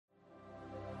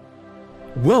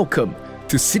Welcome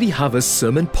to City Harvest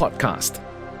Sermon Podcast.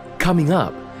 Coming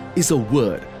up is a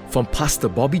word from Pastor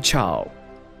Bobby Chow.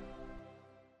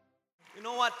 You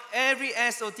know what? Every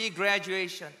SOT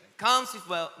graduation comes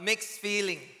with a mixed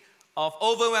feeling of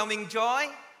overwhelming joy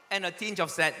and a tinge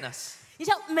of sadness. 你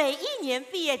像每一年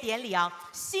毕业典礼啊，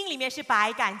心里面是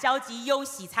百感交集、忧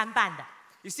喜参半的。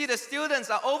You see, the students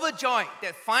are overjoyed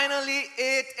that finally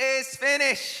it is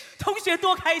finished. 同学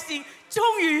多开心，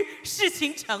终于事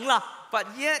情成了。But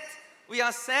yet, we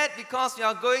are sad because we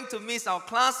are going to miss our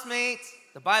classmates,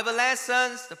 the Bible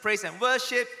lessons, the praise and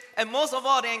worship, and most of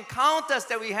all, the encounters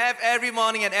that we have every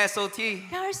morning at SOT.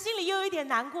 然而心里又有一点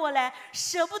难过嘞，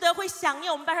舍不得会想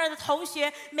念我们班上的同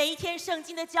学，每一天圣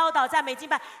经的教导、赞美敬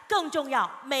拜，更重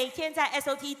要，每天在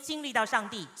SOT 经历到上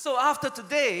帝。So after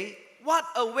today, what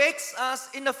awaits us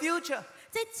in the future?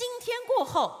 在今天过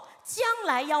后，将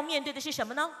来要面对的是什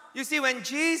么呢？ You see, when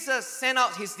Jesus sent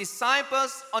out his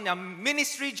disciples on their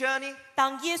ministry journey,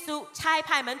 当耶稣差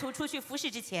派门徒出去服侍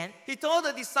之前， he told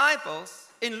the disciples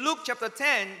in Luke chapter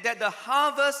 10 that the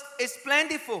harvest is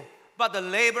plentiful, but the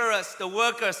laborers, the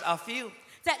workers are few.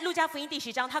 在路加福音第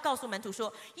10章，他告诉门徒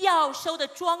说，要收的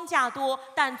庄稼多，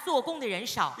但做工的人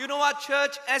少。 You know what,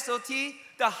 church, SOT?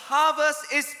 The harvest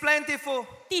is plentiful.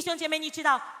 弟兄姐妹，你知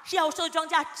道要收的庄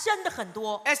稼真的很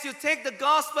多。 As you take the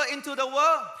gospel into the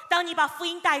world, 当你把福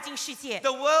音带进世界，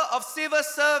 the world of civil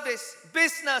service,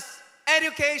 business,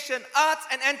 education, arts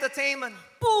and entertainment,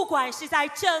 不管是在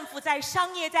政府、在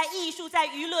商业、在艺术、在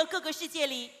娱乐各个世界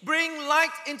里， bring light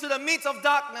into the midst of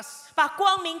darkness, 把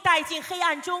光明带进黑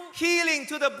暗中， healing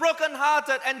to the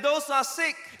brokenhearted and those who are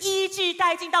sick. 医治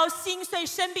带进到心碎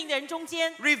生病的人中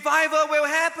间， Revival will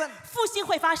happen. 复兴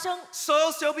会发生，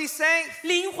 Souls shall be saved.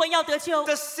 灵魂要得救，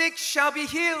 The sick shall be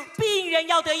healed. 病人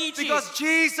要得医治。 Because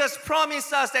Jesus promised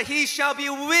us that he shall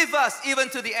be with us even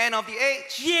to the end of the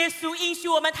age. 耶稣应许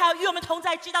我们，他要与我们同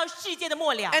在，直到世界的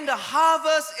末了。 And the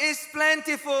harvest is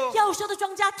plentiful. 要收的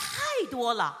庄稼太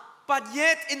多了。 But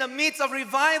yet, in the midst of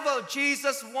revival,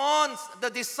 Jesus warns the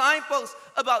disciples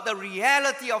about the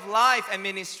reality of life and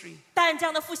ministry. 但这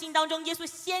样的复兴当中，耶稣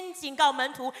先警告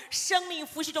门徒，生命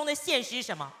服事中的现实是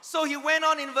什么？ So he went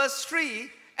on in verse 3,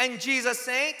 and Jesus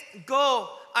said, Go,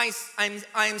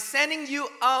 I'm sending you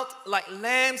out like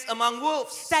lambs among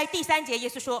wolves. 在第3节，耶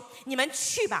稣说：“你们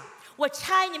去吧，我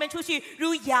差你们出去，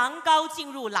如羊羔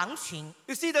进入狼群。”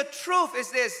 You see, the truth is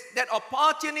this, that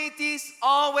opportunities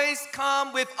always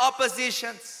come with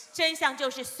oppositions. 真相就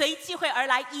是随机会而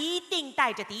来，一定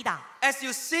带着抵挡。 As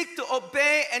you seek to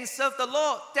obey and serve the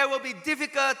Lord, there will be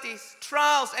difficulties,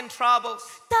 trials, and troubles.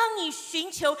 当你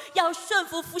寻求要顺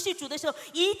服服侍主的时候，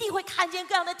一定会看见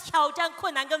各样的挑战、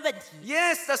困难跟问题。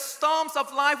 Yes, the storms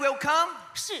of life will come,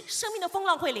 是生命的风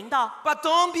浪会临到， but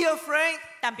don't be afraid,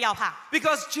 但不要怕，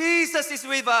 because Jesus is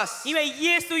with us. 因为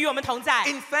耶稣与我们同在。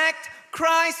 In fact,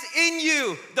 Christ in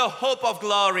you, the hope of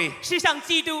glory. 世上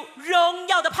基督荣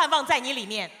耀的盼望在你里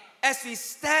面。 As we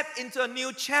step into a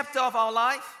new chapter of our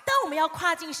life, 当我们要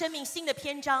跨进生命新的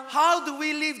篇章， how do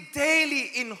we live daily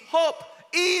in hope,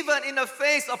 even in the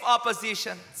face of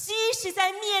opposition? 即使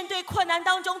在面对困难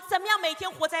当中，怎么样每天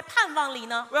活在盼望里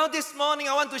呢？ Well, this morning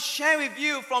I want to share with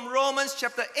you from Romans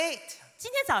chapter 8.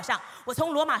 今天早上，我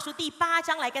从罗马书第8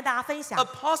章来跟大家分享。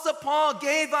 Apostle Paul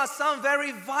gave us some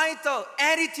very vital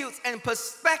attitudes and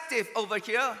perspective over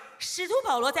here. 使徒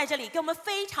保罗在这里给我们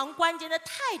非常关键的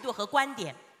态度和观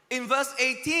点。 In verse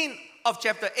 18 of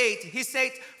chapter 8, he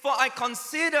said, For I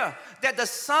consider that the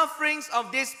sufferings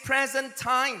of this present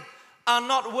time are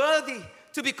not worthy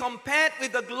to be compared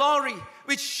with the glory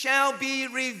which shall be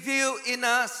revealed in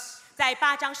us. 在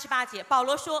8章18节，保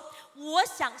罗说：“我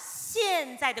想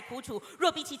现在的苦楚，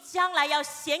若比起将来要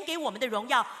显给我们的荣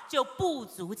耀，就不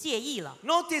足介意了。”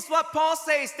 Notice what Paul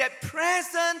says, that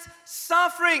present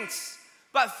sufferings,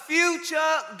 but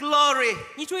future glory.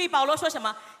 你注意保罗说什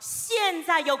么？现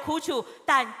在有苦楚，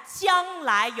但将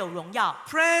来有荣耀。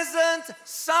 Present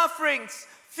sufferings,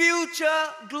 future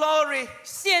glory.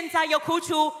 现在有苦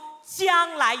楚，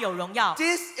将来有荣耀。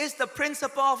 This is the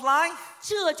principle of life.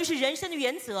 这就是人生的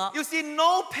原则。 You see,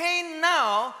 no pain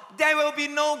now, there will be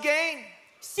no gain.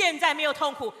 现在没有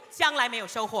痛苦，将来没有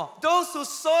收获。 Those who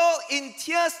sow in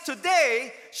tears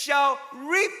today shall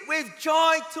reap with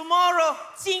joy tomorrow.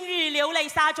 今日流泪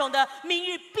撒种的，明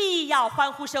日必要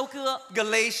欢呼收割。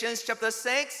 Galatians chapter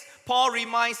 6, Paul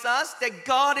reminds us that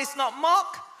God is not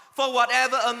mocked, for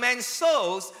whatever a man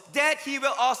sows, that he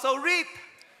will also reap.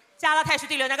 加拉太书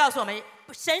第6章告诉我们，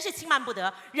神是轻慢不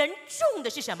得，人种的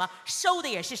是什么，收的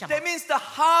也是什么。 That means the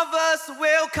harvest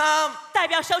will come. 代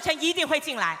表收成一定会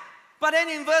进来。But then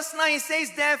in verse 9 it says,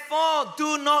 therefore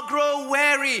do not grow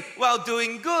weary while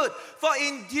doing good, for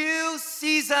in due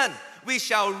season we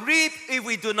shall reap if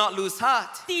we do not lose heart.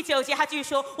 第9节他继续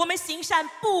说，我们行善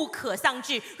不可丧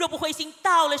志，若不灰心，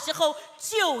到了时候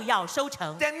就要收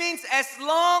成。 That means as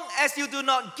long as you do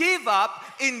not give up,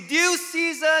 in due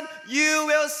season you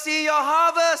will see your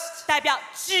harvest. 代表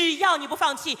只要你不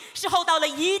放弃，时候到了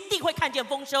一定会看见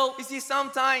丰收。 You see,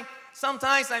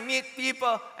 sometimes I meet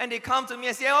people and they come to me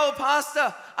and say, oh,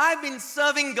 Pastor, I've been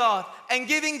serving God and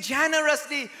giving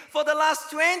generously for the last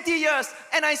 20 years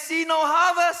and I see no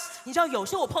harvest. 你知道，有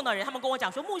时候我碰到人，他们跟我讲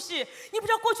说，牧师，你不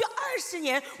知道过去20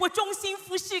年我忠心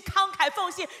服侍、慷慨奉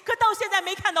献，可到现在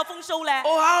没看到丰收嘞。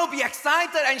 Oh, I'll be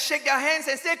excited and shake their hands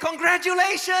and say,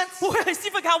 congratulations. 我会很兴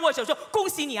奋跟他握手说，恭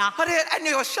喜你啊！ And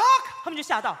they were shocked. 他们就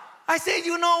吓到， I said,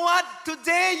 you know what?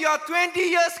 Today you are 20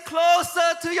 years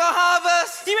closer to your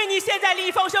harvest 因为你现在离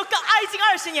丰收更挨近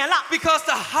20年了， because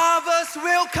the harvest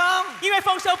will come. 因为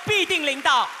丰收必定临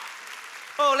到。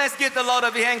 Oh, let's give the Lord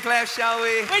a big hand clap, shall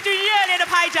we? 为主热烈的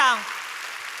拍掌。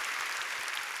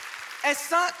 As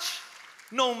such,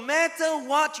 no matter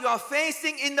what you are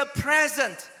facing in the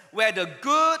present, whether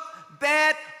good,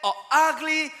 bad, or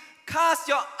ugly, cast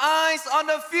your eyes on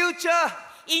the future.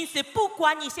 因此，不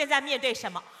管你现在面对什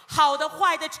么，好的、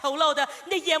坏的、丑陋的，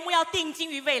你的眼目要定睛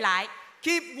于未来。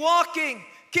 Keep walking,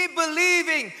 keep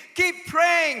believing, keep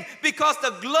praying, because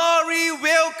the glory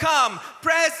will come.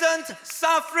 Present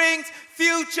sufferings,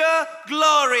 future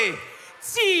glory.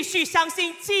 继续相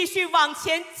信，继续往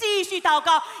前，继续祷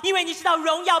告，因为你知道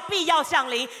荣耀必要降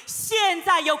临。现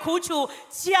在有苦楚，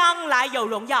将来有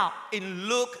荣耀。 In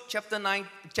Luke chapter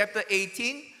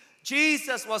 18,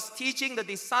 Jesus was teaching the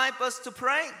disciples to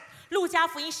pray. 路加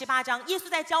福音18章，耶稣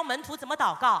在教门徒怎么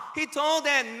祷告。 He told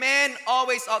them men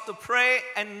always ought to pray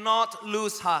and not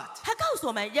lose heart. 他告诉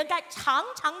我们，人该常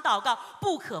常祷告，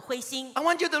不可灰心。 I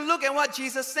want you to look at what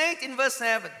Jesus said in verse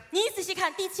 7. 你仔细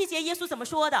看第7节，耶稣怎么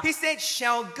说的？ He said,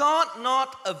 shall God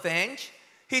not avenge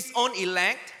his own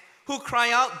elect who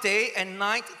cry out day and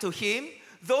night to him,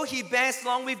 though he bears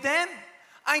long with them?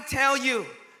 I tell you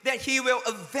that he will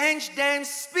avenge them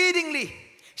speedily.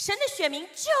 神的选民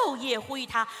昼夜呼吁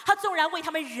他，他纵然为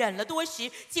他们忍了多时，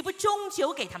岂不终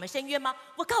究给他们伸冤吗？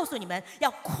我告诉你们，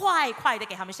要快快的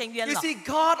给他们伸冤 You 了。 see,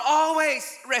 God always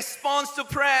responds to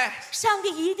prayer. 上帝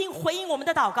一定回应我们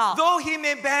的祷告， Though he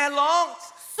may bear long,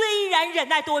 虽然忍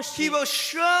耐多 he 时， will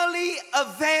surely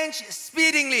avenge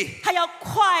speedily. 他要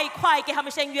快快给他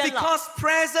们伸冤了。 Because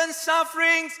present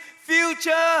sufferings,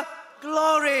 future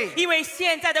glory. 因为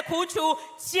现在的苦楚，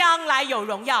将来有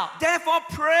荣耀。 Therefore,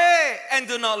 pray and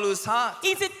do not lose heart.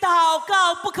 因此，祷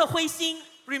告不可灰心。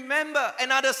 Remember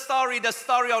another story, the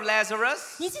story of Lazarus.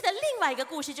 你记得另外一个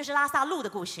故事，就是拉撒路的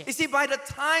故事。 You see, by the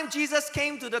time Jesus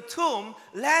came to the tomb,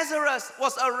 Lazarus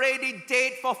was already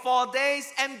dead for 4 days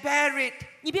and buried.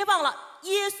 你别忘了，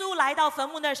耶稣来到坟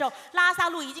墓那时候，拉撒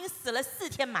路已经死了4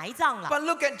天，埋葬了。 But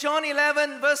look at John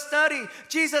 11, verse 30.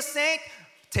 Jesus said,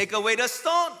 take away the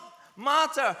stone.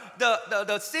 Martha,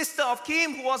 the sister of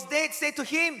him who was dead, said to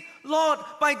him, Lord,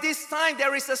 by this time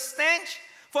there is a stench,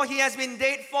 for he has been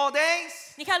dead 4 days.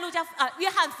 你看约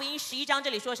翰福音11章这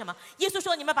里说什么？耶稣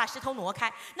说：“你们把石头挪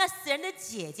开。”那死人的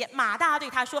姐姐马大对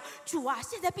他说：“主啊，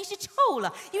现在必是臭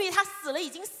了，因为他死了已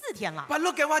经4天了。” But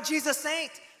look at what Jesus said.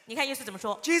 你看耶稣怎么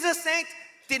说？ Jesus said,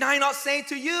 did I not say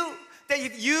to you that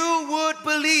if you would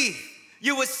believe,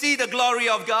 you would see the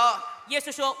glory of God? 耶稣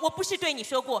说：“我不是对你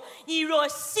说过，你若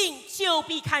信，就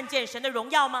必看见神的荣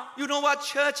耀吗？” You know what,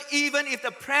 church? Even if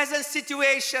the present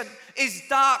situation is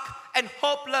dark and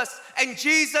hopeless and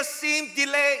Jesus seemed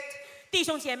delayed, 弟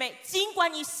兄姐妹，尽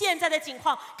管你现在的境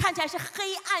况看起来是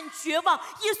黑暗绝望，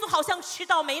耶稣好像迟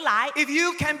到没来。 if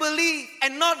you can believe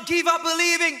and not give up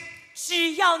believing,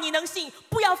 只要你能信，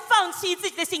不要放弃自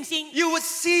己的信心， you would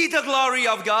see the glory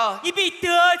of God. 你必得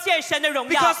见神的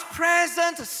荣耀。 Because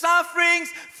present sufferings,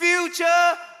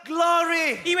 future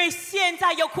glory. 因为现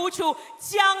在有苦楚，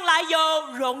将来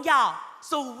有荣耀。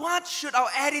 So what should our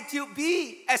attitude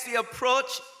be as we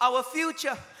approach our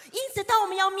future? 因此，当我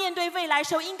们要面对未来的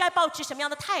时候，应该保持什么样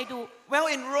的态度？ Well,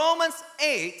 in Romans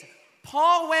 8,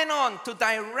 Paul went on to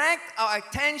direct our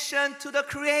attention to the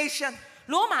creation.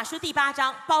 罗马书第8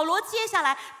章，保罗接下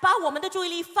来把我们的注意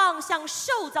力放向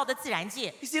受造的自然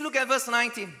界。 You see, look at verse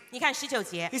 19. 你看19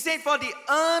节， He said, for the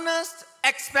earnest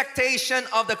expectation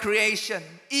of the creation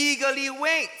eagerly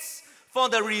waits for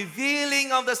the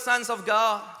revealing of the sons of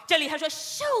God. 这里他说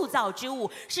受造之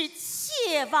物是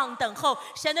切望等候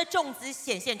神的众子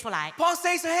显现出来。 Paul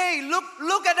says, hey,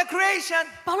 look at the creation.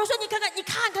 保罗说你看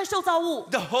看受造物，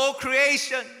 The whole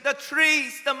creation, the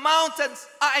trees, the mountains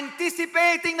are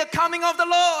anticipating the coming of the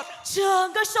Lord.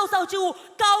 整个受造之物，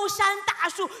高山大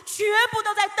树，全部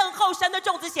都在等候神的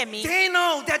众子显明。 They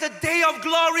know that the day of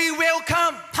glory will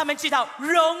come. 他们知道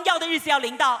荣耀的日子要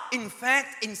临到。 In fact,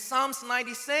 in Psalms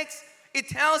 96, it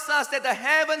tells us that the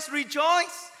heavens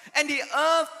rejoice and the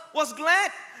earth was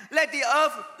glad. Let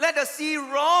the sea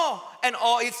roar and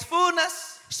all its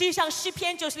fullness. 实际上诗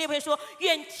篇96篇说，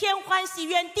愿天欢喜，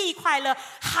愿地快乐，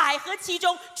海和其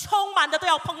中充满的都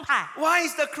要澎湃。 Why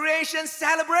is the creation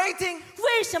celebrating?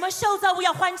 为什么受造物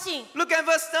要欢庆？ Look at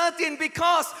verse 13.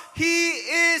 Because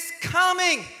he is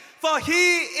coming. For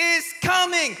he is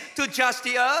coming to judge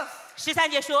the earth. 13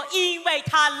节说，因为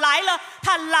他来了，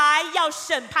他来要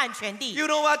审判全地。 You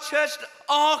know what, church?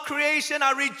 All creation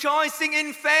are rejoicing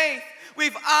in faith,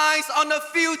 with eyes on the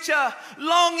future,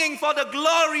 longing for the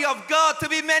glory of God to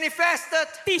be manifested.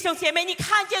 弟兄姐妹，你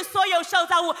看见所有受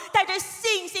造物带着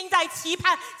信心在期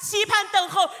盼等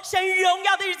候神荣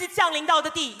耀的日子降临到的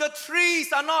地。 The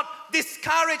trees are not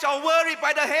discouraged or worried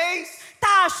by the haze.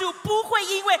 大树不会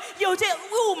因为有这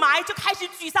雾霾就开始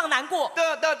沮丧难过。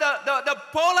 The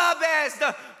polar bears,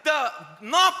 the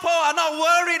North Pole are not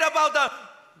worried about the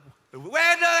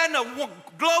weather and the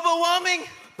global warming.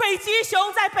 北极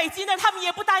熊在北极呢，他们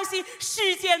也不担心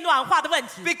世界暖化的问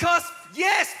题。 Because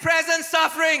yes, present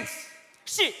sufferings,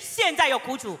 是现在有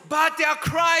苦主， but they are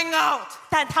crying out.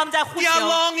 但他们在呼 They are 求、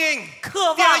 longing.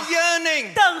 渴 They are 望、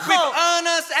 yearning 等候。 with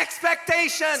earnest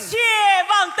expectation. 切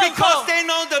望等 Because 候。 they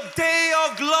know the day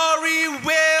of glory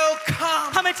will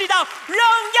come. 他们知道荣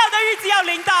耀的日子要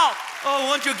临到。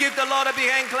 Oh, won't you give the Lord a big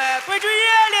hand clap? 为主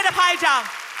热烈的拍掌。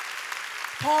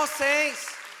 Paul says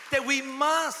that we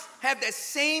must have that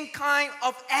same kind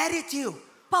of attitude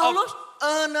保 of 罗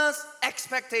earnest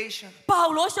expectation. 保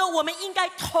罗说，我们应该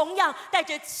同样带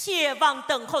着切望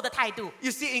等候的态度。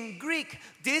 You see, in Greek,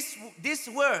 this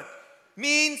word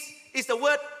is the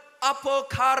word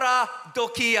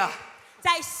apokaradokia.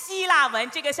 在希腊文，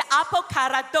这个是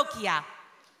apokaradokia。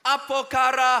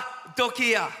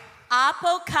 Apokaradokia.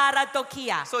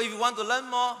 apokaradokia。 So if you want to learn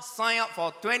more, sign up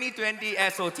for 2020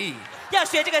 SOT. 要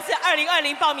学这个字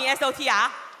，2020报名 SOT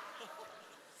啊。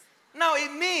 Now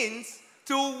it means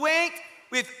to wait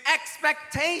with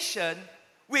expectation,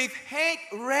 with head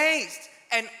raised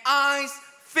and eyes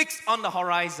fixed on the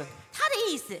horizon. 他的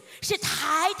意思是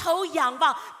抬头仰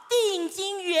望，定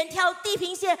睛远眺地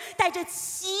平线，带着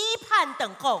期盼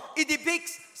等候。 It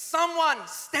depicts someone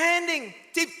standing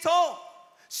tiptoe,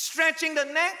 stretching the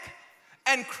neck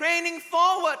and craning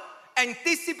forward,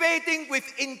 anticipating with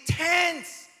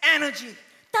intense energy.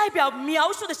 代表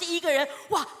描述的是一个人，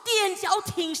哇，踮脚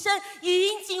挺身，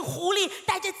引颈狐狸，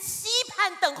带着期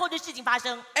盼等候的事情发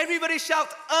生。 Everybody shout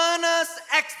earnest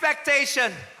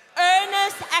expectation.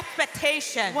 Earnest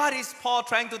expectation。 What is Paul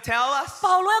trying to tell us?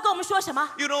 保罗要跟我们说什么？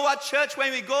 You know what, church?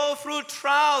 When we go through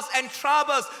trials and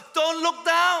troubles, don't look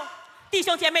down. 弟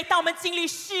兄姐妹，当我们经历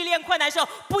试炼困难的时候，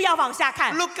不要往下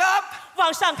看， Look up,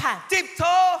 往上看，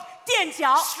 tiptoe, 踮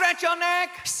脚， stretch your neck,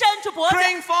 伸出脖子，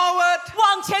 crane forward,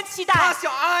 往前期待， cast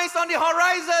your eyes on the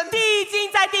horizon, 地睛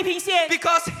在地平线，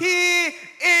 because he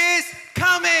is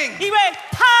coming. 因为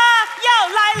他要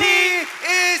来临，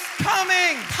 He is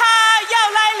coming. 他要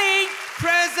来临。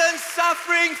 Present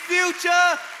suffering,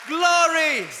 future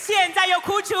glory. 现在有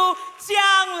苦楚，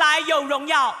将来有荣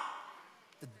耀，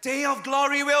 The day of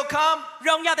glory will come.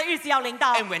 荣耀的日子要临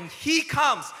到。 And when he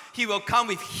comes, he will come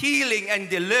with healing and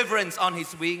deliverance on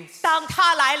his wings. 当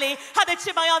他来临，他的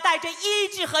翅膀要带着医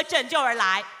治和拯救而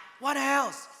来。 What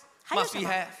else 还有 must 什 we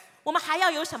么 have?？我们还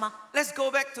要有什么？ Let's go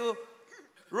back to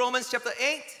Romans chapter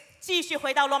 8. 继续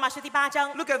回到罗马书第8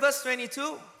章 Look at verse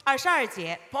 22. 22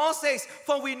节。 Paul says,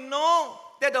 For we know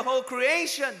that the whole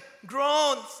creation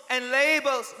groans and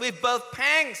labors with birth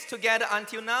pangs together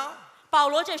until now. 保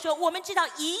罗这说，我们知道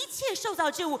一切受造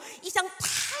之物一向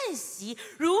叹息，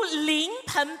如临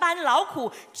盆般劳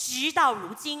苦，直到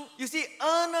如今。 You see,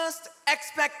 earnest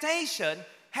expectation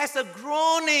has a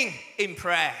groaning in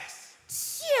prayer.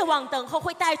 切望等候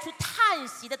会带出叹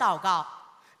息的祷告。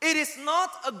 It is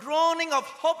not a groaning of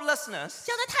hopelessness,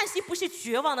 这样的叹息不是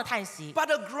绝望的叹息，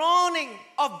 but a groaning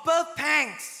of birth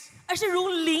pangs. 而是如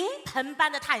临盆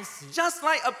般的叹息。 Just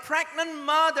like a pregnant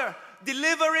mother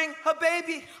delivering her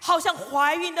baby. 好像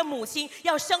怀孕的母亲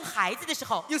要生孩子的时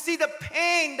候， You see, the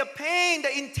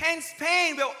intense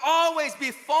pain will always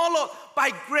be followed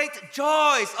by great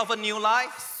joys of a new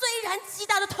life. 虽然极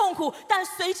大的痛苦，但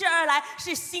随之而来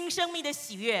是新生命的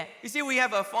喜悦。 You see, we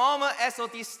have a former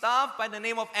SOT staff by the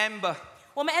name of Amber.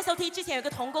 我们 SOT 之前有个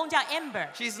童工叫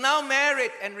Amber， She's now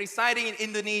married and residing in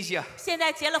Indonesia. 现在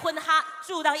结了婚，她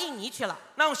住到印尼去了。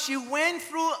 Now, she went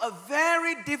through a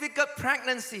very difficult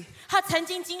pregnancy. 她曾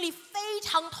经经历非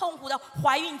常痛苦的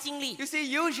怀孕经历。 You see,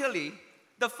 usually,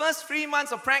 the first 3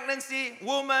 months of pregnancy,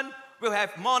 women will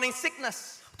have morning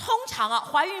sickness. 通常啊，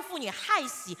怀孕妇女害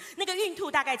喜，那个孕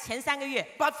吐大概前3个月。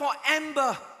 But for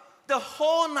Amber, the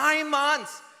whole 9 months,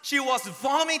 she was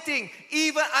vomiting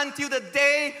even until the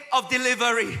day of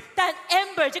delivery. 但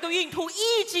Amber 这个孕吐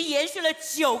一直延续了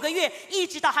9个月，一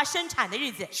直到她生产的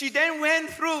日子。 She then went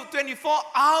through 24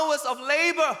 hours of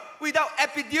labor without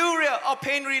epidural or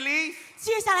pain relief.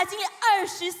 接下来经历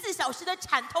24小时的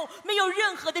产痛，没有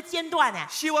任何的间断哎。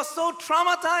 She was so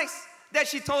traumatized that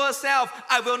she told herself,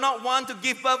 I will not want to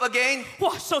give birth again.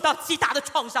 哇，受到极大的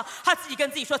创伤，她自己跟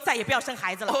自己说再也不要生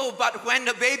孩子了。 Oh, but when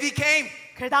the baby came,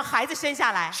 可是当孩子生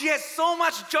下来， she had so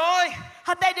much joy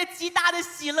她带着极大的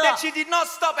喜乐， that she did not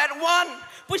stop at one.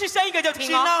 不是生一个就 She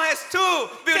停哦， now has 2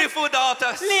 beautiful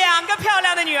daughters. 2个漂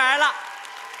亮的女儿了。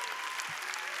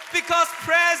 Because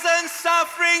present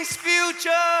sufferings,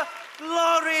 future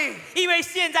glory. 因为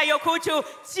现在有苦楚，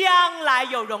将来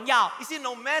有荣耀。 You see,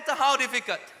 no matter how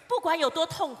difficult, 不管有多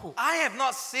痛苦， I have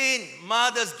not seen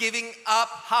mothers giving up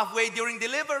halfway during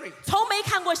delivery. 从没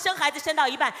看过生孩子生到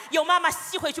一半，有妈妈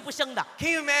吸回去不生的。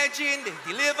 Can you imagine the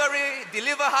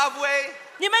deliver halfway,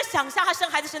 你们想象她生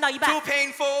孩子生到一 too 半，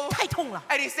 painful? 太痛了，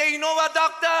 And he say, you know what,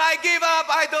 doctor, I give up,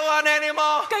 I don't want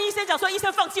anymore. 跟医生讲说，医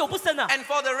生放弃，我不生了。 And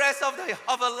for the rest of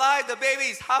her life, the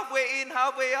baby is halfway in,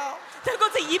 halfway out. 能够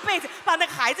这一辈子把那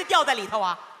个孩子吊在里头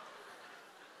啊。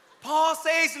 Paul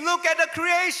says, look at the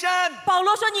creation. 保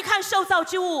罗说：“你看受造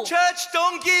之物， Church,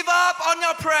 don't give up on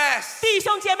your prayers. 弟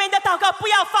兄姐妹的祷告不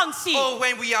要放弃。 Oh,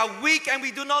 when we are weak and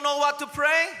we do not know what to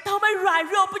pray, 当我们软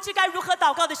弱不知该如何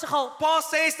祷告的时候， Paul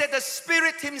says that the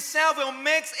Spirit himself will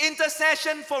make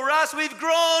intercession for us with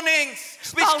groanings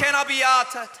which cannot be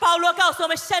uttered. 保罗告诉我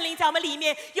们，圣灵在我们里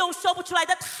面用说不出来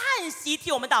的叹息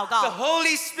替我们祷 The 告。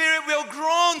 Holy Spirit will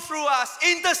groan through us,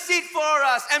 intercede for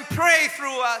us, and pray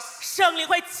through us. 圣灵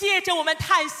会借着我们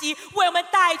叹息，为我们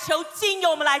代求，经由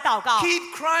我们来祷告。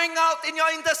 Keep crying out in your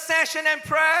intercession and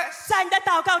prayers. 在你的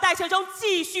祷告代求中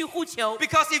继续呼求，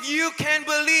 Because if you can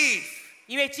believe,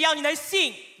 因为只要你能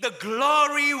信， the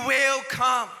glory will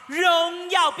come. 荣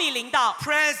耀必临到。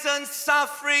 Present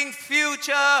suffering,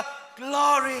 future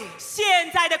glory.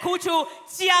 现在的苦楚，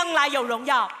将来有荣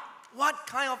耀。 What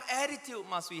kind of attitude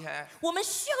must we have? 我们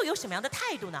需要有什么样的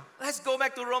态度呢？ Let's go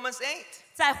back to Romans 8.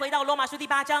 再回到罗马书第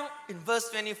8章 In verse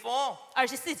 24,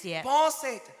 24节， Paul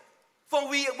said, For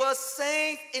we were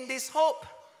saved in this hope.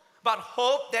 But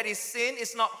hope that is sin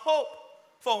is not hope.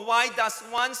 For why does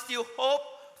one still hope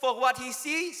for what he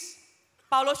sees?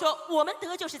 保罗说：“我们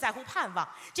得救是在乎盼望，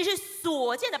只是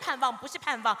所见的盼望不是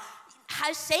盼望，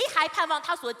谁还盼望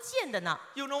他所见的呢？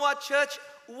 You know what, church?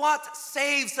 What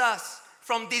saves us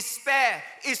from despair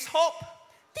is hope.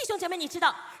 弟兄姐妹，你知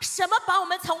道什么把我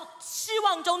们从失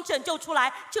望中拯救出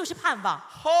来？就是盼望。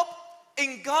 Hope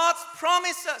in God's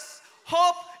promises,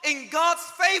 hope in God's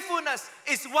faithfulness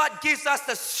is what gives us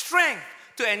the strength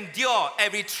to endure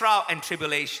every trial and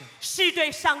tribulation. 是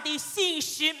对上帝信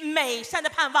实美善的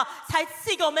盼望，才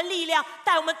赐给我们力量，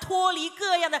带我们脱离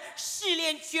各样的试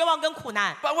炼、绝望跟苦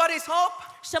难。 But what is hope?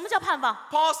 什么叫盼望？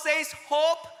 Paul says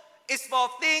hope is for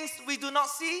things we do not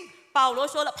see. 保罗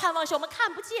说了，盼望是我们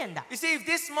看不见的。 You see, if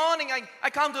this morning I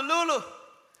come to Lulu,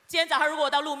 今天早上如果我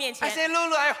到路面 I 前， say,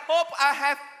 Lulu, I hope I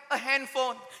have a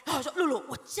handphone. 然后我说：“露露，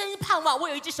我真盼望我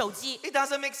有一只手机。 It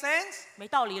doesn't make sense ”没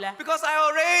道理嘞， because I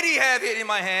already have it in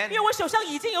my 因 hand. 为我手上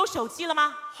已经有手机了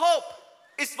吗？ Hope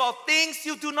is for things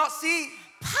you do not see.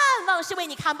 盼望是为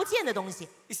你看不见的东西。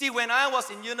 You see, when I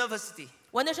was in university,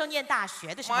 我那时候念大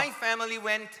学的时候， my family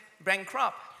went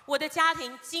bankrupt. 我的家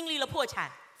庭经历了破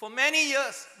产， For many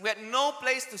years, we had no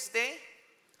place to stay,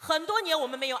 很多年我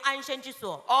们没有安身之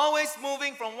所， always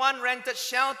moving from one rented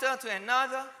shelter to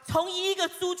another. 从一个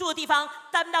租住的地方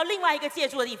搬到另外一个借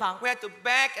住的地方， We had to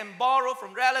beg and borrow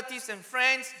from relatives and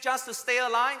friends just to stay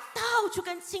alive. 到处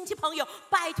跟亲戚朋友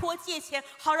拜托借钱，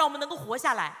好让我们能够活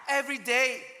下来。 Every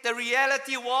day, the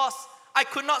reality was I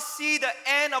could not see the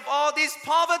end of all this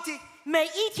poverty. 每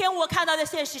一天我看到的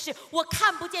现实是，我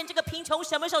看不见这个贫穷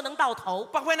什么时候能到头。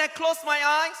 But when I close my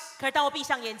eyes 可是当我闭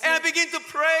上眼睛 and I，begin to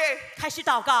pray 开始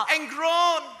祷告、 and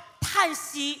groan, 叹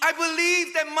息。 I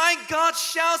believe that my God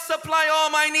shall supply all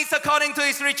my needs according to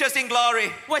his riches in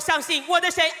glory. 我相信我的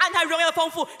神按他荣耀的丰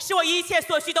富，使我一切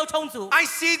所需都充足。 I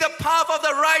see the path of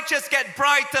the righteous get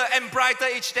brighter and brighter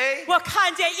each day. 我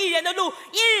看见义人的路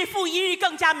一日复一日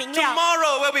更加明亮，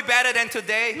 Tomorrow will be better than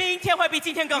today. 明天会比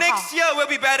今天更好， Next year will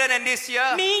be better than this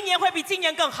year. 明年会比今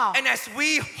年更好。 And as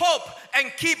we hope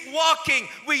and keep walking,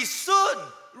 we soon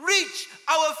reach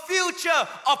our future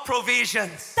of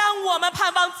provisions. 当我们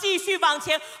盼望继续往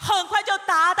前，很快就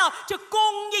达到这供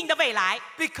应的未来。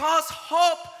 Because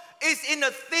hope is in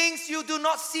the things you do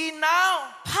not see now.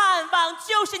 盼望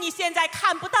就是你现在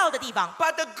看不到的地方。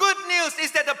 But the good news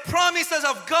is that the promises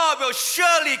of God will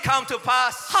surely come to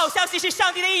pass. 好消息是，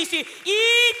上帝的应许一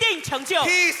定成就。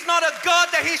 He is not a God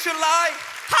that he should lie.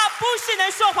 他不是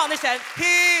能说谎的神，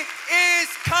 He is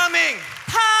coming.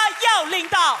 他要临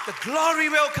到， The glory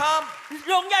will come.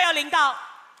 荣耀要临到。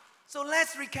 So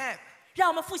let's recap. 让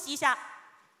我们复习一下：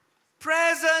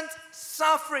 Present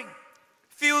suffering,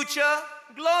 future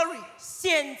glory.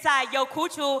 现在有苦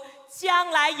楚，将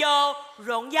来有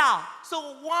荣耀。 So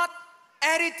what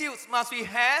attitudes must we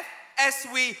have as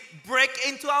we break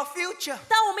into our future?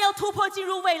 当我们要突破进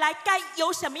入未来，该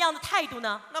有什么样的态度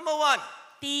呢？ Number one,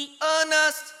 第一，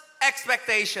 earnest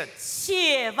expectation.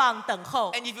 切望等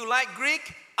候。 And if you like Greek,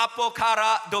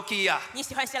 apokaradokia. 你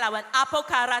喜欢希腊文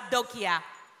apokaradokia。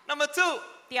 Number two,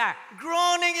 第二，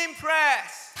 groaning in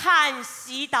prayers. 叹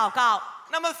息祷告。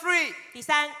 Number three, 第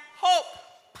三， hope.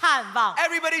 盼望。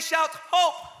 Everybody shout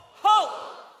hope. Hope。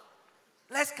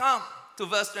 Let's come to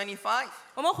verse 25.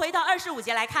 我们回到25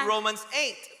节来看。 Romans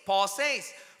 8, Paul says,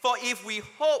 For if we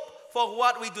hope for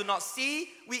what we do not see,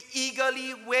 we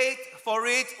eagerly wait for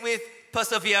it with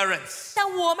perseverance. 但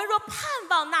我们若盼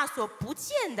望那所不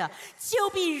见的，就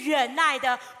必忍耐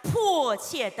的迫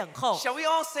切等候。 Shall we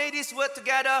all say this word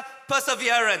together?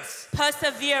 Perseverance.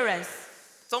 Perseverance，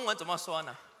 中文怎么说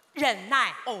呢？忍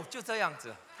耐，哦，就这样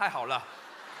子，太好了。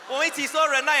我们一起说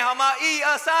忍耐好吗？1、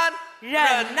2、3，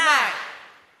忍耐。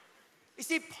 You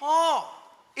see, Paul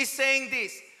is saying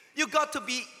this. You got to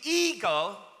be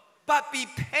eager, but be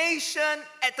patient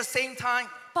at the same time.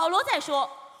 保罗在说，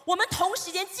我们同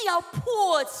时间既要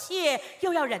迫切，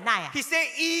又要忍耐啊。 He said,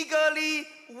 eagerly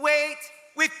wait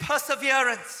with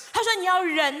perseverance. 他说你要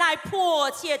忍耐，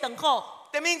迫切等候，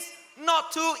 That means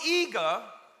not too eager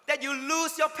that you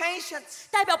lose your patience.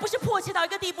 代表不是迫切到一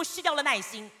个地步失掉了耐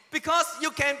心， Because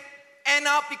you can end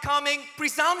up becoming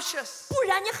presumptuous. 不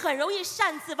然你很容易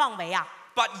擅自妄为啊。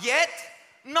 But yet,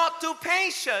 not too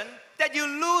patient that you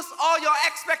lose all your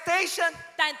expectation.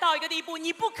 但到一个地步，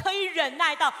你不可以忍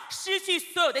耐到失去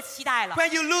所有的期待了。 When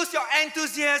you lose your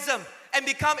enthusiasm and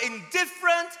become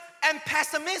indifferent and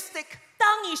pessimistic.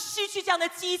 当你失去这样的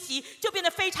积极，就变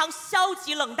得非常消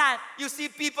极冷淡。 You see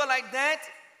people like that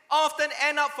often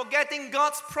end up forgetting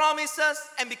God's promises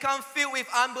and become filled with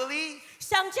unbelief.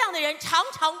 像这样的人，常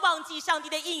常忘记上帝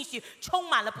的应许，充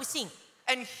满了不信。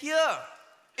 And here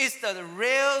is the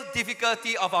real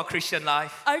difficulty of our Christian life.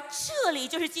 而这里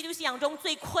就是基督信仰中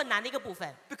最困难的一个部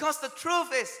分。 Because the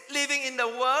truth is, living in the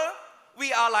world,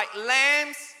 we are like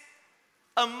lambs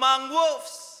among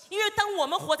wolves. 因为当我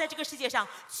们活在这个世界上，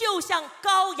就像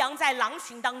羔羊在狼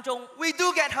群当中， We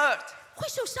do get hurt. 会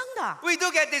受伤的， We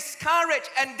do get discouraged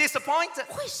and disappointed.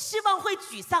 会失望，会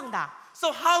沮丧的。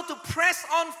 So how to press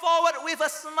on forward with a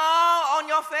smile on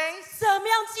your face? 怎么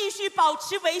样继续保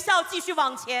持微笑，继续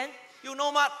往前？ You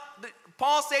know what?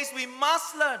 Paul says we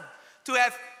must learn to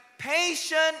have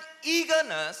patient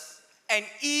eagerness and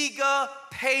eager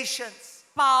patience.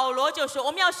 保罗就说，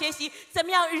我们要学习怎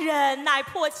么样忍耐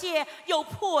迫切，又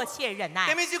迫切忍 That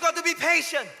耐， means you got to be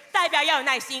patient, 代表要有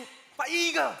耐心， but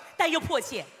eager, 但又迫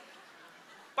切，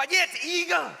 but yet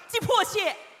eager, 既迫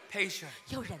切 patient.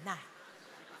 又忍耐。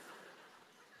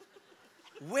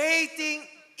 Waiting,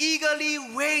 eagerly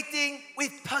waiting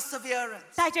with perseverance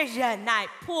带着忍耐，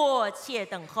迫切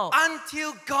等候，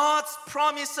 until God's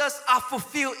promises are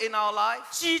fulfilled in our life.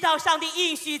 直到上帝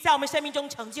应许在我们生命中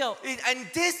成就。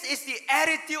 And this is the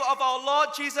attitude of our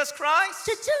Lord Jesus Christ.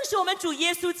 这正是我们主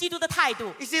耶稣基督的态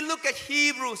度。 You see, look at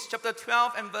Hebrews chapter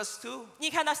 12 and verse 2. 你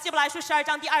看到希伯来书12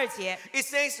章第2节， It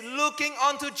says, looking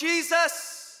unto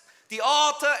Jesus, the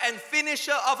author and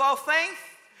finisher of our faith,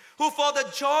 who for the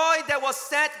joy that was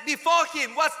set before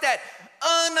him, what's that?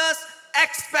 Earnest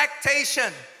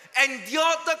expectation,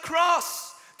 endured the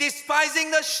cross, despising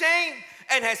the shame,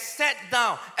 and has sat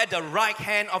down at the right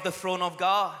hand of the throne of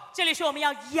God. 这里说我们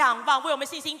要仰望为我们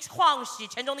信心创始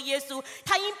成终的耶稣，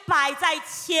他因摆在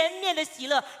前面的喜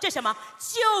乐，这什么？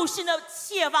就是那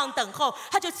切望等候，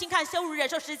他就轻看羞辱，忍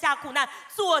受十字架苦难，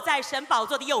坐在神宝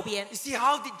座的右边。 You see,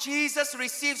 how did Jesus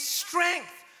receive strength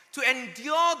to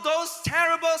endure those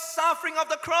terrible suffering of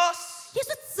the cross? 耶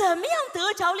稣怎么样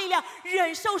得着力量，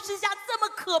忍受十字架这么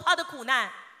可怕的苦难？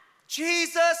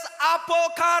 Jesus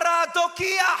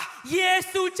apokaradokia. 耶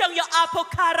稣正有阿波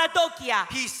卡拉多基亚，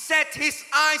 He set his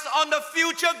eyes on the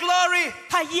future glory.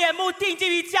 他眼目定睛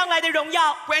于将来的荣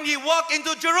耀。 When he walked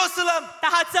into Jerusalem,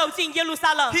 当他走进耶路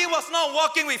撒冷， he was not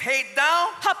walking with head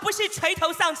down. 他不是垂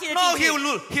头丧气的 No, 进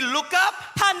he 去， looked up,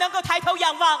 他能够抬头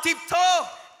仰望， tiptoe,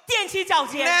 踮起脚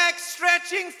尖， neck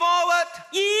stretching forward,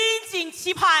 引颈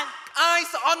期盼， eyes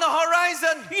on the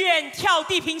horizon. 远眺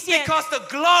地平线， Because the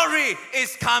glory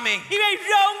is coming. 因为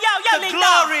荣耀要 The 临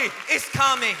到， glory is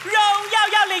coming. 荣耀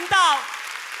要临到，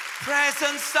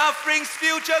 Present sufferings,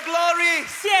 future glory.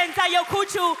 现在有苦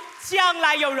楚，将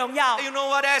来有荣耀。 You know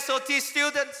what, SOT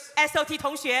students? SOT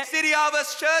同学， City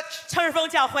Harvest Church, 陈尔峰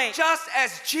教会， just as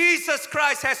Jesus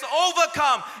Christ has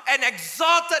overcome and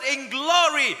exalted in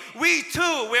glory, we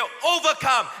too will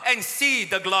overcome and see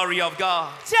the glory of God.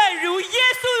 正如耶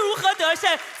稣如何得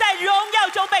胜，在荣耀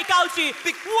中被高举，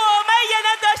我们也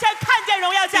能得胜，看见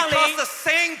荣耀降 Because 临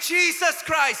the。same Jesus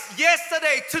Christ,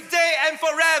 yesterday, today, and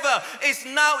forever, is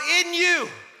now in you.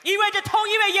 因为这同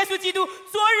一位耶稣基督，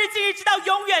昨日、今日，直到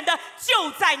永远的，就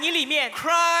在你里面。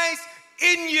 Christ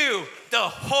in you, the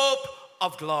hope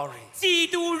of glory. 基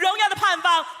督荣耀的盼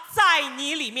望在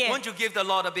你里面。 Won't you give the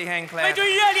Lord a big hand 为 clap? 主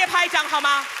热烈拍掌好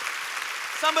吗？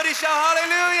 Somebody shout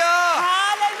hallelujah.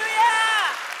 哈利路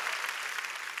亚！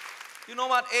 You know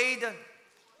what, Aiden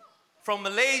from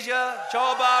Malaysia,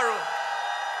 Johor Bahru.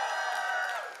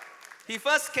 He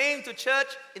first came to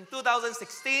church in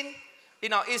 2016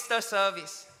 in our Easter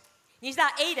service. 你知道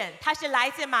Aiden 他是来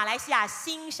自马来西亚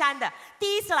新山的，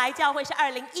第一次来教会是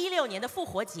2016年的复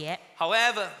活节。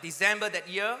 However, December that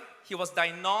year, he was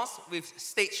diagnosed with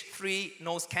stage 3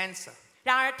 nose cancer.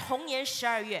 然而同年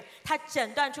12月，他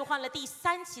诊断出患了第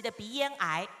3期的鼻咽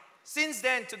癌。 Since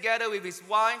then, together with his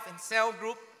wife and cell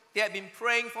group, they had been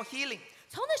praying for healing,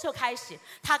 从那时候开始，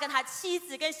他跟他妻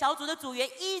子跟小组的组员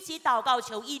一起祷告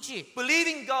求医治，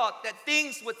 believing God that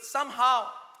things would somehow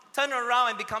turn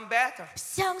around and become better.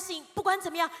 相信不管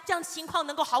怎么样，这样情况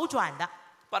能够好转的。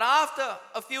 But after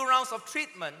a few rounds of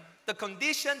treatment, the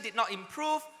condition did not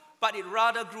improve, but it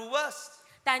rather grew worse.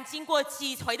 但经过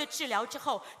几回的治疗之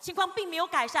后，情况并没有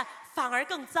改善，反而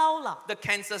更糟了。 The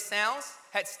cancer cells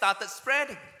had started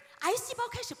spreading. 癌细胞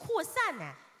开始扩散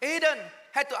呢。 Aiden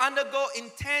had to undergo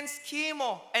intense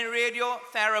chemo and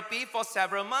radiotherapy for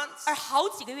several months. 而好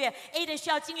几个月 ，Aiden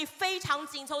需要经历非常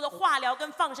紧凑的化疗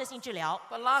跟放射性治疗。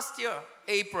 But last year,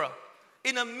 April,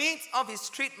 in the midst of his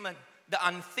treatment, the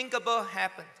unthinkable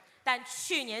happened. 但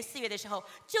去年4月的时候，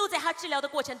就在他治疗的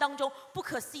过程当中，不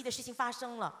可思议的事情发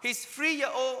生了。 His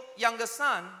 3-year-old younger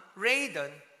son,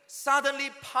 Raiden,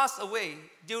 suddenly passed away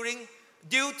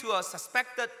due to a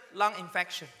suspected lung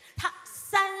infection. 他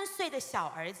3岁的小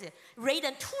儿子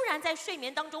Raiden 突然在睡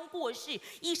眠当中过世，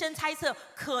医生猜测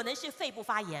可能是肺部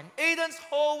发炎。 Aiden's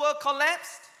whole world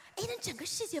collapsed. Aiden 整个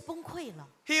世界崩溃了，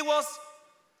 He was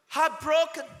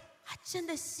heartbroken. 他真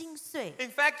的心碎。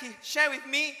 In fact, he shared with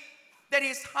me that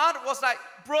his heart was like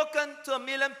broken to a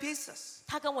million pieces.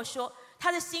 他跟我说，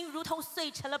他的心如同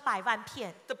碎成了100万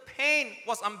片， The pain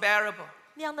was unbearable.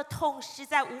 那样的痛实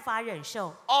在无法忍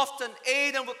受。 Often,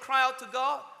 Aiden would cry out to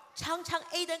God. 常常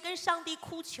Aiden 跟上帝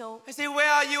哭求 He said, "Where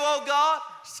are you, oh God?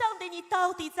 上帝，你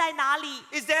到底在哪里？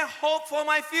 Is there hope for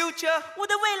my future?" 我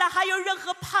的未来还有任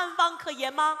何盼望可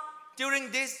言吗？ During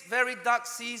this very dark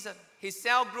season, his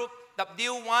cell group,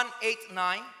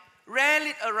 W189,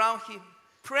 rallied around him,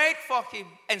 prayed for him,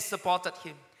 and supported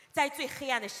him. 在最黑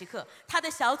暗的时刻，他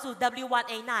的小组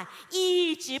W1A9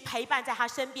 一直陪伴在他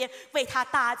身边，为他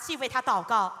打气，为他祷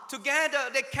告。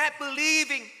 Together, they kept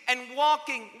believing and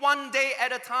walking one day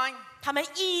at a time, 他们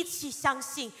一起相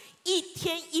信，一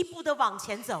天一步的往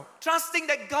前走， trusting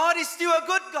that God is still a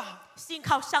good God, 信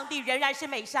靠上帝仍然是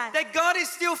美善， that God is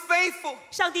still faithful.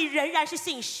 上帝仍然是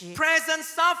信实。 Present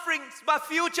sufferings, but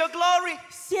future glory.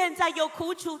 现在有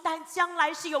苦楚，但将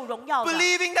来是有荣耀的。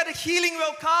 Believing that the healing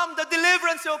will come, the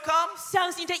deliverance will come.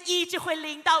 相信这医治会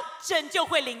临到，拯救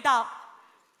会临到。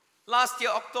 Last year,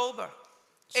 October,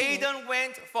 去年 Aiden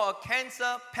went for a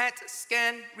cancer PET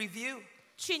scan review.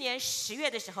 去年10月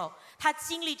的时候，他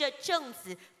经历着正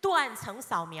子断层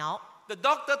扫描， The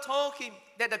doctor told him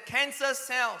that the cancer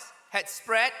cells had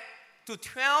spread to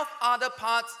 12 other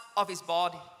parts of his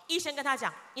body, 医生跟他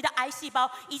讲，你的癌细胞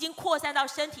已经扩散到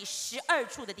身体12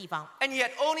处的地方， and he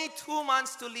had only 2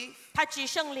 months to live. 他只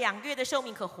剩2个月的寿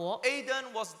命可活。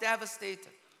 Aiden was devastated.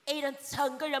 Aiden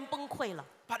整个人崩溃了，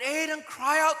 But Aiden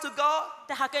cried out to God.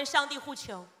 但他跟上帝呼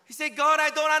求， He said, "God, I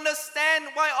don't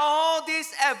understand why all these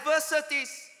adversities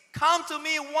come to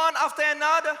me one after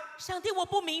another. 上帝，我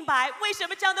不明白为什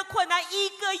么这样的困难一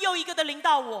个又一个的临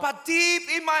到我。 But deep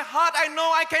in my heart, I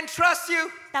know I can trust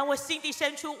you. 但我心底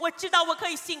深处，我知道我可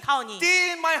以信靠你。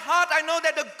 Deep in my heart, I know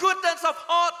that the goodness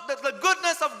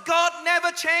of God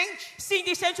never change. 心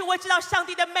底深处，我知道上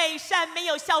帝的美善没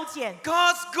有消减，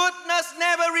 God's goodness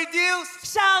never reduced.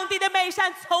 上帝的美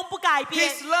善从不改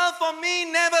变， His love for me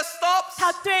never stops.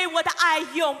 他对我的爱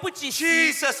永不止息。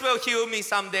 Jesus will heal me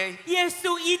someday. 耶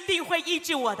稣一定会医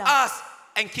治我的。 Ask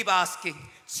and keep asking.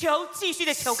 求，继续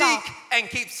的求告； Seek and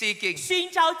keep seeking.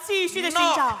 寻找，继续的寻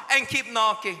找； Knock and keep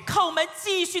knocking. 叩门，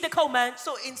继续的叩门。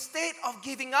 So instead of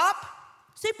giving up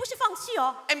所以不是放弃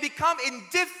哦， and become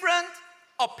indifferent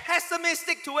or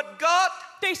pessimistic toward God,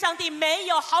 对上帝没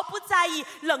有毫不在意，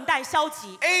冷淡消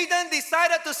极。 Aiden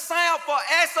decided to sign up for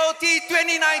SOT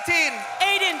 2019.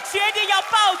 Aiden 决定要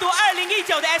报读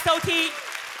2019的 SOT。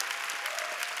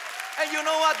 And you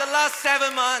know what? The last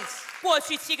 7 months, 过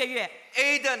去7个月，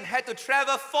 Aiden had to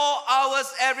travel 4 hours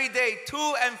every day to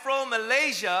and from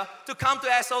Malaysia to come to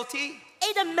SOT.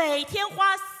 Aiden 每天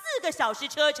花4个小时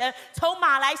车程，从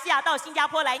马来西亚到新加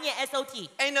坡来念 SOT。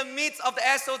 In the midst of the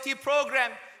SOT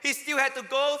program, he still had to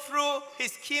go through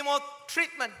his chemo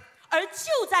treatment. 而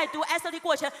就在读 SOT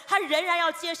过程，他仍然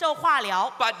要接受化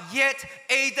疗。 But yet,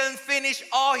 Aiden finished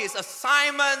all his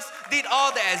assignments, did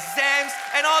all the exams,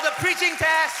 and all the preaching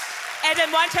tests.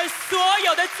 Aiden 完成所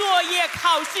有的作业、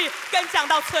考试跟讲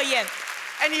道测验，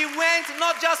 And he went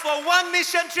not just for 1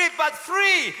 mission trip, but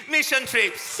 3 mission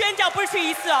trips. 宣教不是去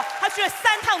1次哦，他去了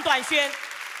3趟短宣。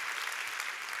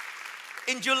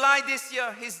 In July this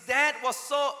year, his dad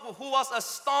who was a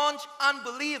staunch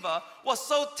unbeliever, was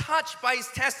so touched by his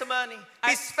testimony,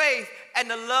 his faith, and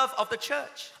the love of the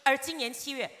church. 而今年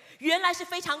7月，原来是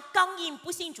非常刚硬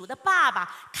不信主的爸爸，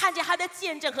看见他的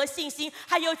见证和信心，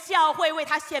还有教会为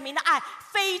他显明的爱，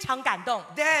非常感动。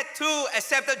 Dad too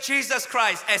accepted Jesus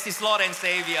Christ as his Lord and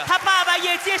Savior. 他爸爸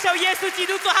也接受耶稣基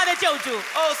督做他的救主。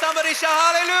 Oh, somebody shout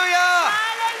hallelujah!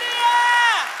 哈利路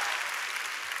亚！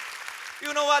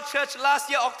 You know what, church?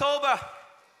 Last year, October,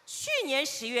 去年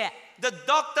10月， the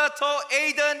doctor told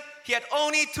Aiden he had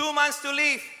only 2 months to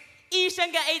live. 医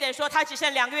生跟 Aiden 说他只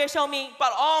剩2个月寿命。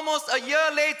 But almost a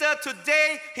year later,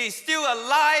 today, he's still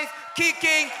alive,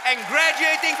 kicking, and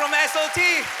graduating from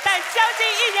SOT. 但将近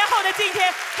1年后的今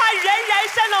天，他仍然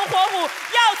生龙活虎，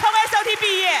要从 SOT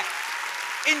毕业。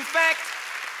 In fact,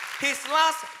 his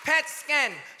last PET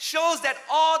scan shows that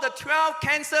all the 12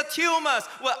 cancer tumors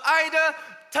were either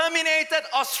terminated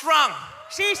or shrunk.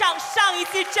 实际上，上一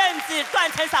次正子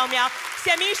断层扫描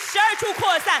显明12处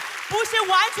扩散，不是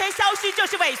完全消失，就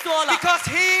是萎缩了。 Because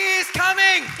he is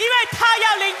coming. 因为他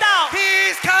要临到，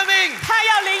 He is coming. 他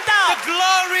要临到， The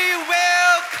glory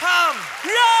will come.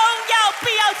 荣耀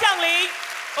必要降临。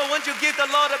 Oh, won't you give the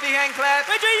Lord a big hand clap?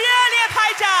 为主热烈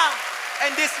拍掌。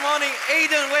 And this morning,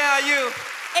 Aiden, where are you?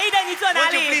 Aiden，你坐哪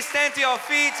Won't you 里？ please stand to your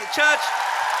feet, church?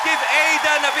 Give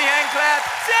Aiden a big hand clap.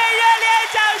 最热烈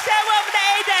掌声，我们的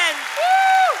Aiden。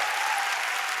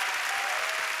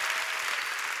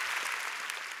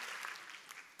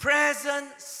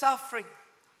 Present suffering,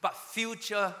 but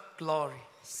future glory.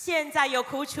 现在有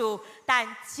苦楚，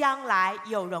但将来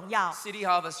有荣耀。 City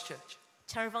Harvest Church,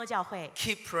 陈日峰教会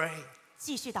keep praying,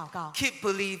 继续祷告， keep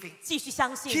believing, 继续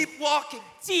相信， keep walking.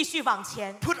 继续往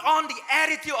前。 Put on the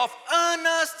attitude of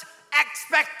earnest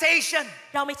expectation.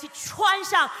 让我们一起穿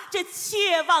上这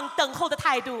切望等候的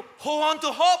态度， Hold on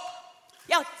to hope.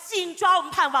 要紧抓我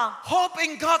们盼望， Hope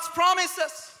in God's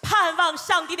promises. 盼望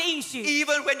上帝的应许。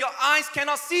 Even when your eyes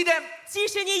cannot see them, 即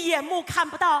使你眼目看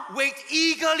不到， wait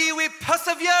eagerly with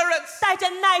perseverance. 带着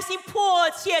耐心迫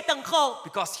切等候，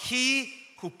 Because he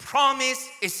who promised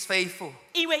is faithful.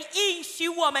 因为应许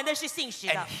我们的是信实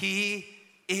And 的， he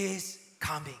is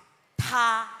coming.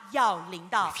 他要临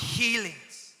到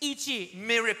Healings, 医治、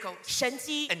 miracles, 神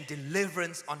迹， and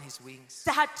deliverance on his wings.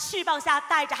 在他翅膀下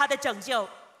带着他的拯救。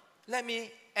 Let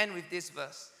me end with this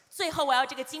verse. 最后，我要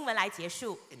这个经文来结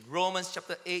束。 In Romans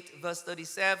chapter 8, verse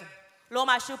 37, 罗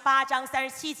马书8章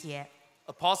37节，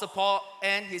 Apostle Paul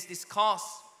ended his discourse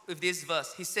with this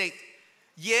verse. He said,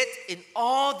 Yet in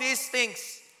all these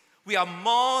things, we are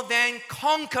more than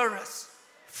conquerors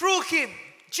through him,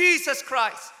 Jesus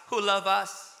Christ, who loved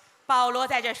us. 保罗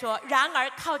在这说：“然而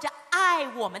靠着爱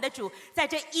我们的主，在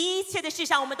这一切的事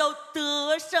上，我们都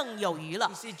得胜有余了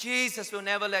You。see, Jesus will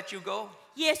never let you go.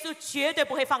 耶稣绝对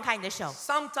不会放开你的手。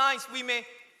 Sometimes we may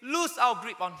lose our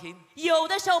grip on him, 有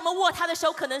的时候，我们握他的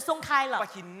手可能松开了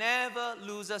but，he never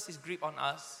loses his grip on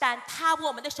us. 但他握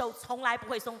我们的手从来不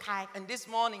会松开。 And this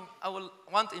morning, I will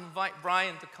want to invite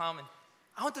Brian to come and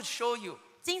I want to show you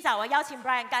今早我邀请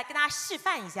Brian 跟大家示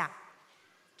范一下，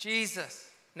 Jesus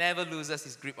never loses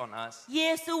his grip on us.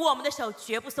 耶稣握我们的手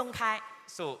绝不松开。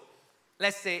 So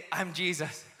let's say I'm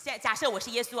Jesus. 假设我是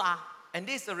耶稣啊， And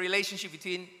this is a relationship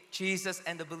between Jesus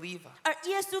and the believer. 而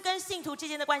耶稣跟信徒之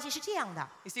间的关系是这样的，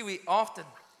 You see, we often,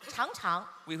 常常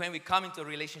when we come into a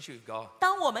relationship with God,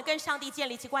 当我们跟上帝建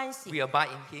立起关系， we abide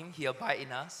in him, he abides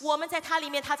in us. 我们在他里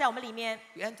面，他在我们里面，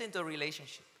 We enter into a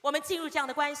relationship. 我们进入这样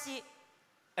的关系，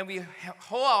 And we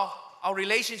hold our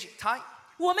relationship tight.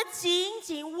 我们紧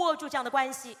紧握住这样的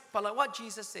关系。 But like what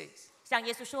Jesus says, 像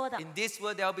耶稣说的， in this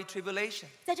world there will be tribulation.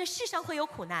 在这世上会有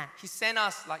苦难， He sent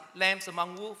us like lambs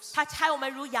among wolves. 他差我们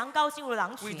如羊羔进入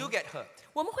狼 We 群， do get hurt,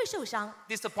 我们会受伤，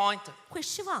 disappointed, 会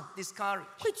失望， discouraged.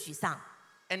 会沮丧，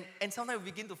 And sometimes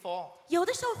we begin to fall. 有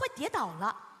的时候会跌倒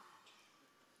了，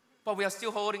 But we are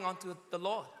still holding on to the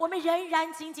Lord. 我们仍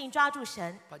然紧紧抓住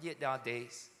神， But yet there are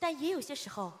days 但也有些时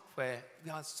候， where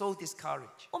we are so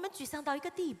discouraged. 我们沮丧到一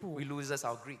个地步 We，lose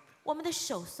our grip. 我们的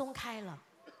手松开了，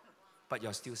 But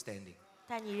you're still standing.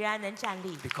 但你仍然能站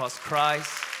立， Because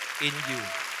Christ in you,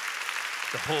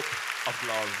 the hope of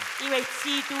glory. 因为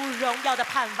基督荣耀的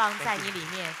盼望在你里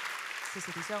面。谢谢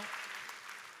弟兄，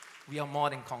 We are more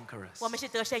than conquerors. 我们是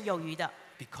得胜有余的，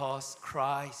 Because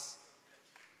Christ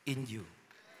in you,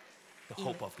 the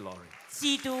hope of glory.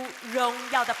 基督荣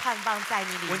耀的盼望在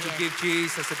你里 Won't you 面。 give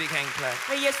Jesus a big hand clap?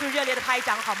 为耶稣热烈的拍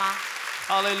掌好吗？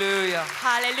 Hallelujah.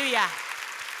 哈利路亚！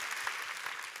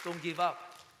 Don't give up.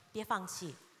 别放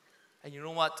弃。 And you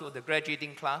know what? To the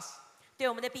graduating class, 对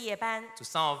我们的毕业班， to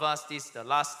some of us, this is the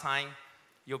last time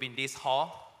you'll be in this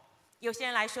hall. 有些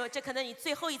人来说，这可能你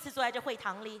最后一次坐在这会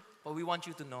堂里。 But we want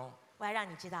you to know 我要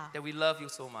让你知道， that we love you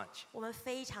so much. 我们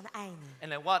非常的爱你。 And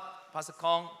like what Pastor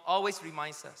Kong always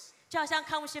reminds us, 就好像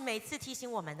康牧师每次提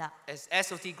醒我们的， as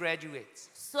SOT graduates,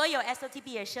 所有 SOT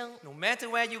毕业生， no matter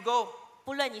where you go,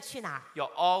 不论你去哪儿，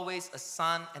 you're always a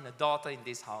son and a daughter in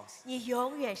this house. 你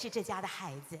永远是这家的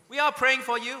孩子。 We are praying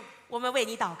for you, 我们为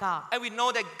你祷告， and we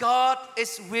know that God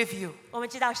is with you. 我们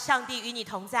知道上帝与你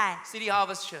同在。 City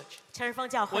Harvest Church, 成人峰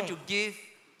教 won't 会 you，give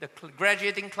the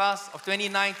graduating class of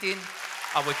 2019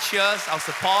 our cheers, our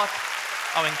support,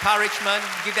 our encouragement?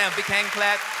 Give them a big hand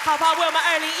clap. 好不好？为我们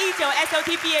2019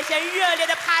 SOT 毕业生热烈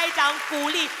的拍掌鼓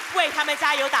励，为他们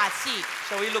加油打气。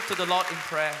 Shall we look to the Lord in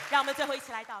prayer? 让我们最后一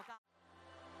起来祷告。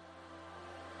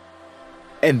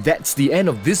 And that's the end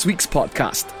of this week's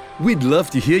podcast. We'd love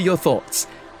to hear your thoughts.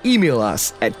 Email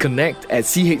us at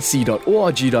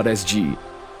connect@chc.org.sg